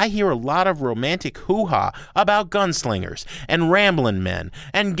 I hear a lot of romantic hoo-ha about gunslingers and rambling men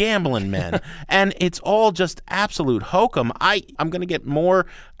and gambling men, and it's all just absolute hokum. I'm going to get more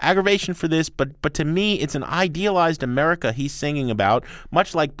aggravation for this, but to me, it's an idealized America he's singing about,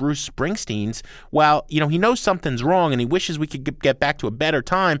 much like Bruce Springsteen's. While, he knows something's wrong and he wishes we could get back to a better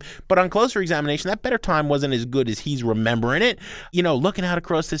time, but on closer examination, that better time wasn't as good as he's remembering it. Looking out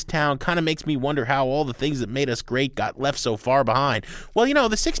across this town kind of makes me wonder how all the things that made us great got left so far behind. Well,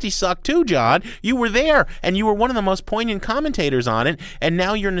 the 60s sucked too, John. You were there, and you were one of the most poignant commentators on it, and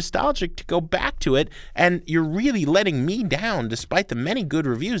now you're nostalgic to go back to it, and you're really letting me down despite the many good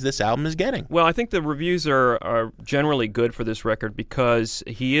reviews this album is getting. Well, I think the reviews are generally good for this record because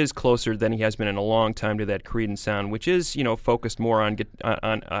he is closer than he has been in a long time to that Creedence sound, which is, focused more on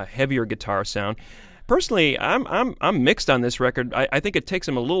a heavier guitar sound. Personally, I'm mixed on this record. I think it takes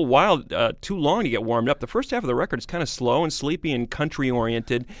him a little while, too long to get warmed up. The first half of the record is kind of slow and sleepy and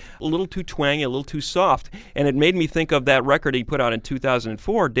country-oriented, a little too twangy, a little too soft. And it made me think of that record he put out in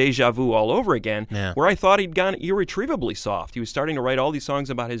 2004, Deja Vu All Over Again, where I thought he'd gone irretrievably soft. He was starting to write all these songs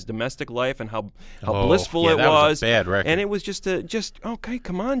about his domestic life and how blissful it was. That was a bad record. And it was just okay,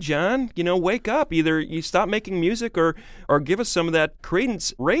 come on, John, wake up. Either you stop making music or give us some of that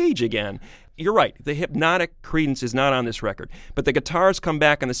Creedence rage again. You're right. The hypnotic Creedence is not on this record. But the guitars come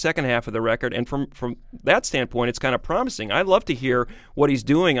back in the second half of the record, and from that standpoint, it's kind of promising. I'd love to hear what he's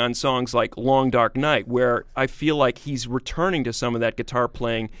doing on songs like Long Dark Night, where I feel like he's returning to some of that guitar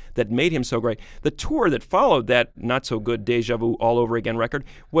playing that made him so great. The tour that followed that not-so-good Deja Vu All Over Again record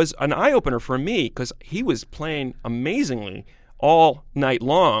was an eye-opener for me because he was playing amazingly all night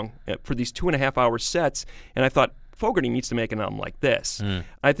long for these 2.5-hour sets, and I thought, Fogerty needs to make an album like this.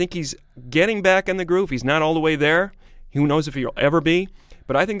 I think he's getting back in the groove. He's not all the way there. Who knows if he'll ever be.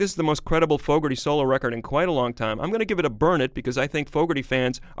 But I think this is the most credible Fogerty solo record in quite a long time. I'm going to give it a burn it because I think Fogerty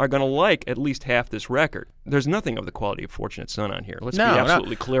fans are going to like at least half this record. There's nothing of the quality of Fortunate Son on here. Let's be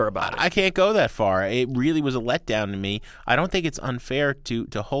absolutely clear about it. I can't go that far. It really was a letdown to me. I don't think it's unfair to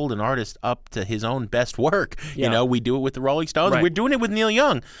hold an artist up to his own best work. Yeah. We do it with the Rolling Stones. Right. We're doing it with Neil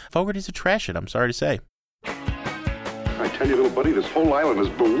Young. Fogerty's a trash it, I'm sorry to say. I tell you, little buddy, this whole island is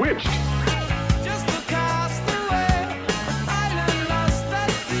bewitched. Just across the way, island lost at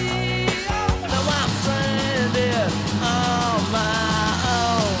sea. Now I'm stranded on my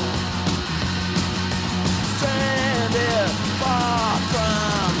own. Stranded far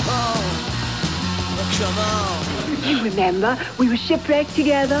from home. Come on. You remember, we were shipwrecked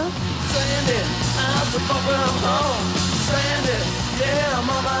together. Stranded, I'm so far from home. Stranded, yeah, I'm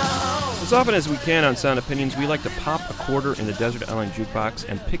on my own. As often as we can on Sound Opinions, we like to pop a quarter in the Desert Island Jukebox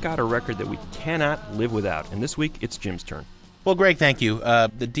and pick out a record that we cannot live without. And this week, it's Jim's turn. Well, Greg, thank you. The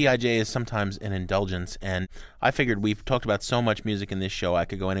DIJ is sometimes an indulgence, and I figured we've talked about so much music in this show, I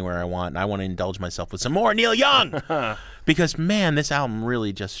could go anywhere I want, and I want to indulge myself with some more Neil Young! Because, man, this album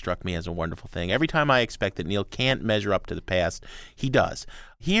really just struck me as a wonderful thing. Every time I expect that Neil can't measure up to the past, he does.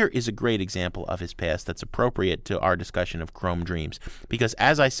 Here is a great example of his past that's appropriate to our discussion of Chrome Dreams. Because,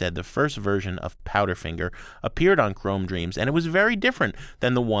 as I said, the first version of Powderfinger appeared on Chrome Dreams, and it was very different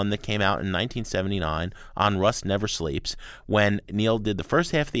than the one that came out in 1979 on Rust Never Sleeps, when Neil did the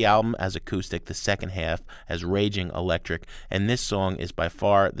first half of the album as acoustic, the second half as raging electric, and this song is by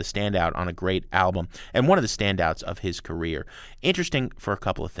far the standout on a great album, and one of the standouts of his career. Interesting for a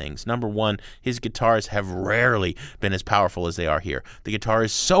couple of things. Number one, his guitars have rarely been as powerful as they are here. The guitar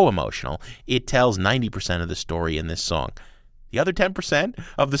is so emotional, it tells 90% of the story in this song. The other 10%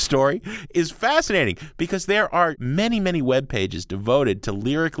 of the story is fascinating because there are many, many web pages devoted to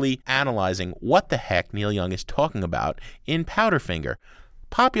lyrically analyzing what the heck Neil Young is talking about in Powderfinger.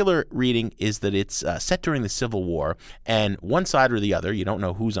 Popular reading is that it's set during the Civil War, and one side or the other, you don't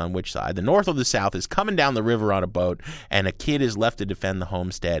know who's on which side, the North or the South, is coming down the river on a boat, and a kid is left to defend the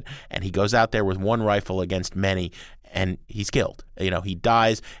homestead, and he goes out there with one rifle against many, and he's killed. He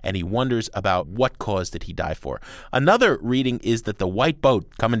dies, and he wonders about what cause did he die for. Another reading is that the white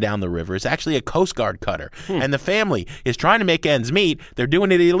boat coming down the river is actually a Coast Guard cutter, and the family is trying to make ends meet. They're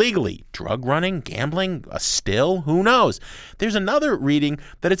doing it illegally. Drug running, gambling, a still, who knows? There's another reading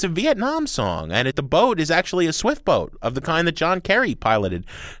that it's a Vietnam song, and the boat is actually a swift boat of the kind that John Kerry piloted.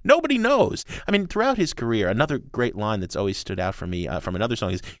 Nobody knows. I mean, throughout his career, another great line that's always stood out for me from another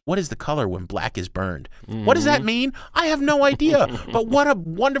song is, "What is the color when black is burned?" What does that mean? I have no idea. But what a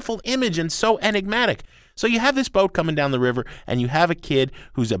wonderful image and so enigmatic. So you have this boat coming down the river, and you have a kid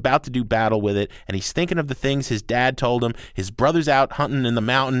who's about to do battle with it, and he's thinking of the things his dad told him. His brother's out hunting in the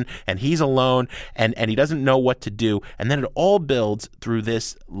mountain, and he's alone, and he doesn't know what to do. And then it all builds through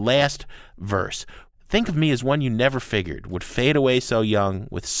this last verse. Think of me as one you never figured would fade away so young,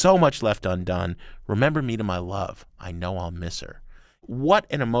 with so much left undone. Remember me to my love. I know I'll miss her. What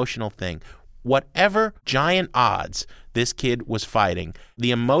an emotional thing. Whatever giant odds this kid was fighting,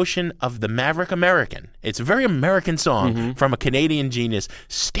 the emotion of the maverick American, it's a very American song from a Canadian genius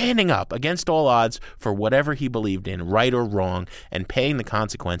standing up against all odds for whatever he believed in, right or wrong, and paying the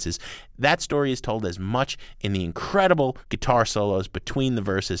consequences. That story is told as much in the incredible guitar solos between the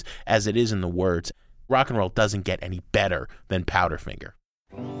verses as it is in the words. Rock and roll doesn't get any better than Powderfinger.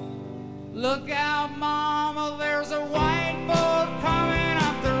 Look out, Mama, there's a white boat coming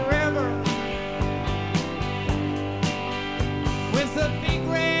up the river with a big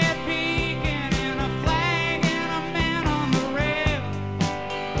red beacon and a flag and a man on the rail.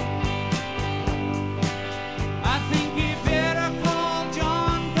 I think you better call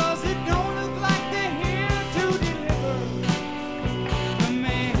John, 'cause it don't look like they're here to deliver the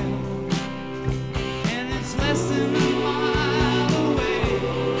mail, and it's less than a mile away.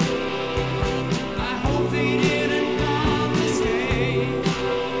 I hope they didn't come to stay.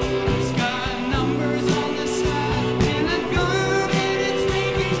 It's got numbers on the side and a gun, and it's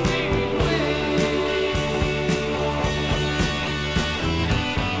making me wait.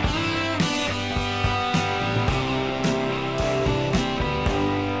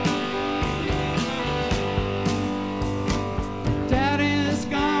 Daddy's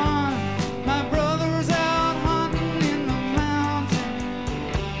gone, my brother's out hunting in the mountains.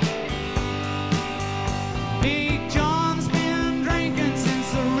 Big John's been drinking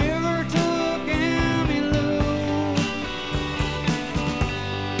since the river took Emmylou.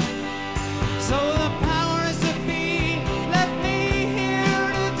 So the powers that be left me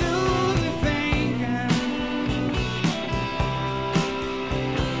here to do the thinking.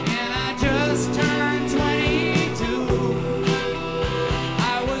 And I just turned 22.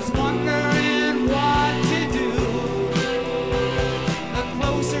 I was wondering what to do. The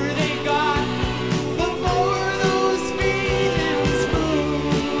closer they got, the more those feelings grew.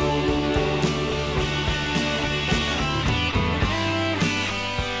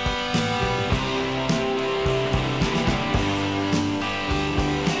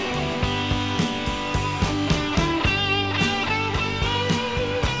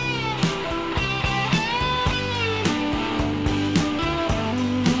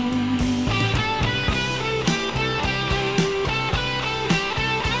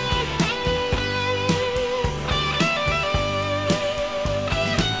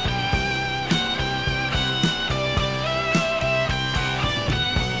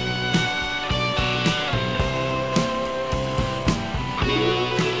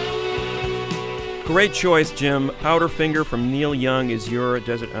 Great choice, Jim. Powderfinger from Neil Young is your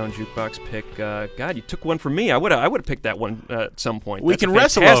Desert Island Jukebox pick. God, you took one from me. I would have picked that one at some point. We That's a can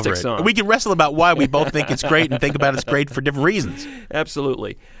wrestle fantastic over it. song. We can wrestle about why we both think it's great and think about it's great for different reasons.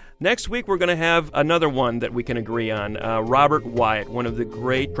 Absolutely. Next week, we're going to have another one that we can agree on. Robert Wyatt, one of the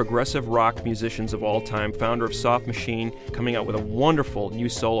great progressive rock musicians of all time, founder of Soft Machine, coming out with a wonderful new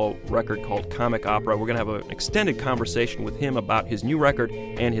solo record called Comic Opera. We're going to have an extended conversation with him about his new record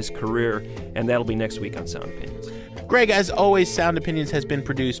and his career, and that'll be next week on Sound Opinions. Greg, as always, Sound Opinions has been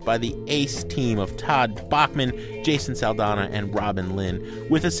produced by the ACE team of Todd Bachman, Jason Saldana, and Robin Lynn,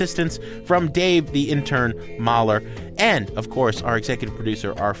 with assistance from Dave, the intern, Mahler, and, of course, our executive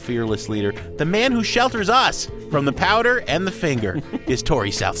producer, our fearless leader, the man who shelters us from the powder and the finger, is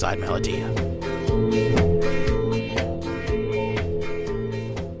Tori Southside Melodia.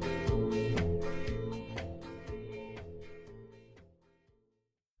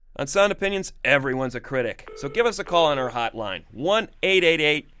 On Sound Opinions, everyone's a critic. So give us a call on our hotline,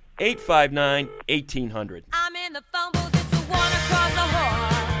 1-888-859-1800. I'm in the phone booth, it's the one across the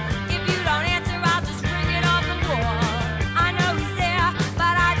hall. If you don't answer, I'll just ring it off the wall. I know he's there,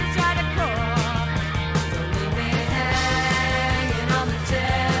 but I just try to call. Don't leave me hanging on the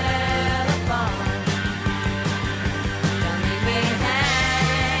telephone. Don't leave me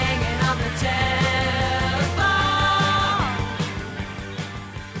hanging on the telephone.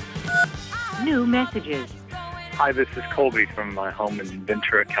 New messages. Hi, this is Colby from my home in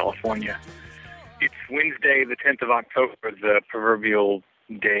Ventura, California. It's Wednesday, the 10th of October, the proverbial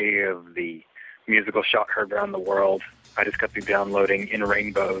day of the musical shot heard around the world. I just got through downloading In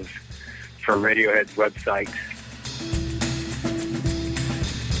Rainbows for Radiohead's website.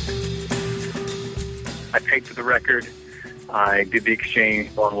 I paid for the record. I did the exchange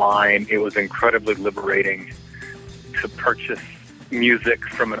online. It was incredibly liberating to purchase music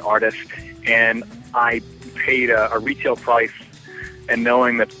from an artist, and I paid a retail price And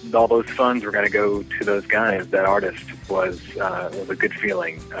knowing that all those funds were going to go to those guys, that artist, was a good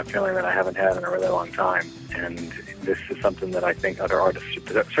feeling, a feeling that I haven't had in a really long time. And this is something that I think other artists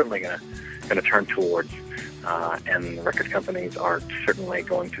are certainly going to turn towards, and the record companies are certainly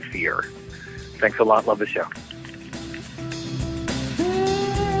going to fear. Thanks a lot. Love the show.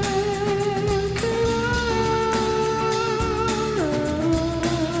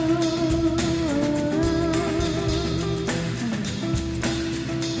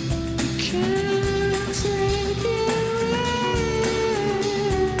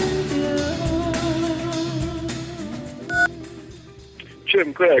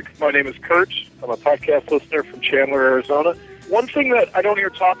 Jim, Greg, my name is Kurt. I'm a podcast listener from Chandler, Arizona. One thing that I don't hear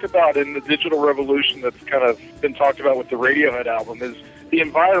talked about in the digital revolution that's kind of been talked about with the Radiohead album is the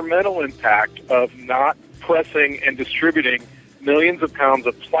environmental impact of not pressing and distributing millions of pounds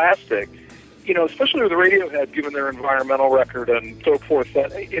of plastic, you know, especially with Radiohead, given their environmental record and so forth.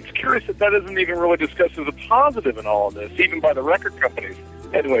 That it's curious that isn't even really discussed as a positive in all of this, even by the record companies.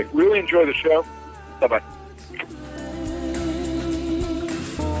 Anyway, really enjoy the show. Bye-bye.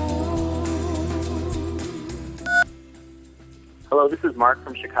 Hello, this is Mark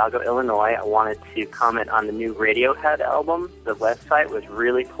from Chicago, Illinois. I wanted to comment on the new Radiohead album. The website was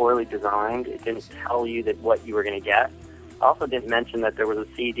really poorly designed. It didn't tell you what you were going to get. It also didn't mention that there was a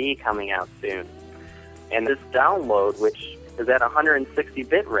CD coming out soon. And this download, which is at 160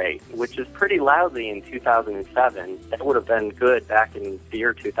 bit rate, which is pretty lousy in 2007. That would have been good back in the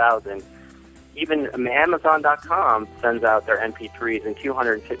year 2000. Even Amazon.com sends out their MP3s in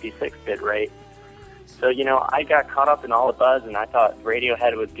 256 bit rate. So, you know, I got caught up in all the buzz, and I thought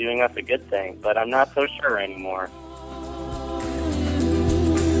Radiohead was doing us a good thing, but I'm not so sure anymore.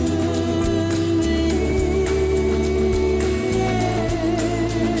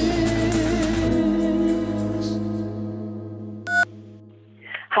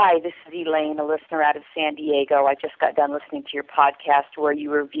 Hi, this is Elaine, a listener out of San Diego. I just got done listening to your podcast where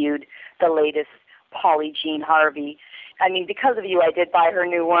you reviewed the latest Pauly Jean Harvey. I mean, because of you, I did buy her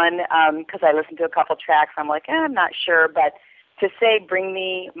new one because I listened to a couple tracks. I'm like, I'm not sure. But to say Bring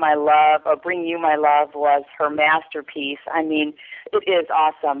Me My Love or Bring You My Love was her masterpiece. I mean, it is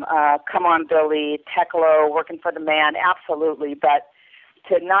awesome. Come On Billy, Teklo, Working for the Man, absolutely. But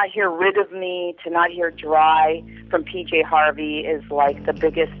to not hear Rid of Me, to not hear Dry from PJ Harvey is like the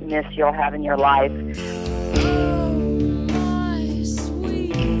biggest miss you'll have in your life.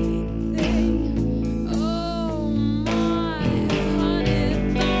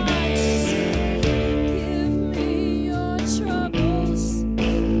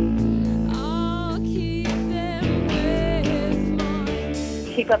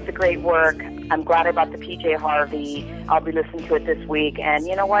 Keep up the great work. I'm glad I bought the PJ Harvey. I'll be listening to it this week. And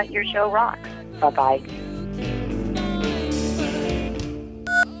you know what? Your show rocks. Bye-bye.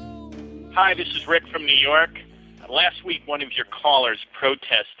 Hi, this is Rick from New York. Last week, one of your callers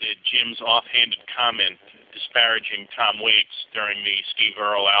protested Jim's offhanded comment disparaging Tom Waits during the Steve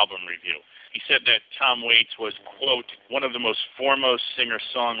Earle album review. He said that Tom Waits was, quote, one of the most foremost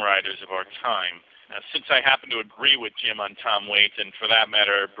singer-songwriters of our time. Since I happen to agree with Jim on Tom Waits, and for that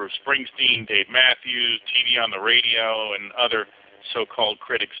matter, Bruce Springsteen, Dave Matthews, TV on the Radio, and other so-called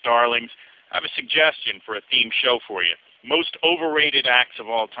critics' darlings, I have a suggestion for a theme show for you. Most overrated acts of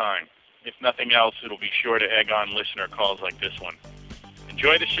all time. If nothing else, it'll be sure to egg on listener calls like this one.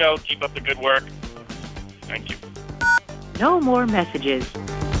 Enjoy the show. Keep up the good work. Thank you. No more messages.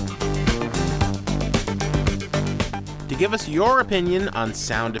 To give us your opinion on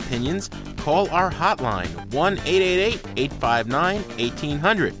Sound Opinions, call our hotline,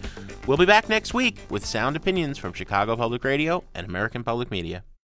 1-888-859-1800. We'll be back next week with Sound Opinions from Chicago Public Radio and American Public Media.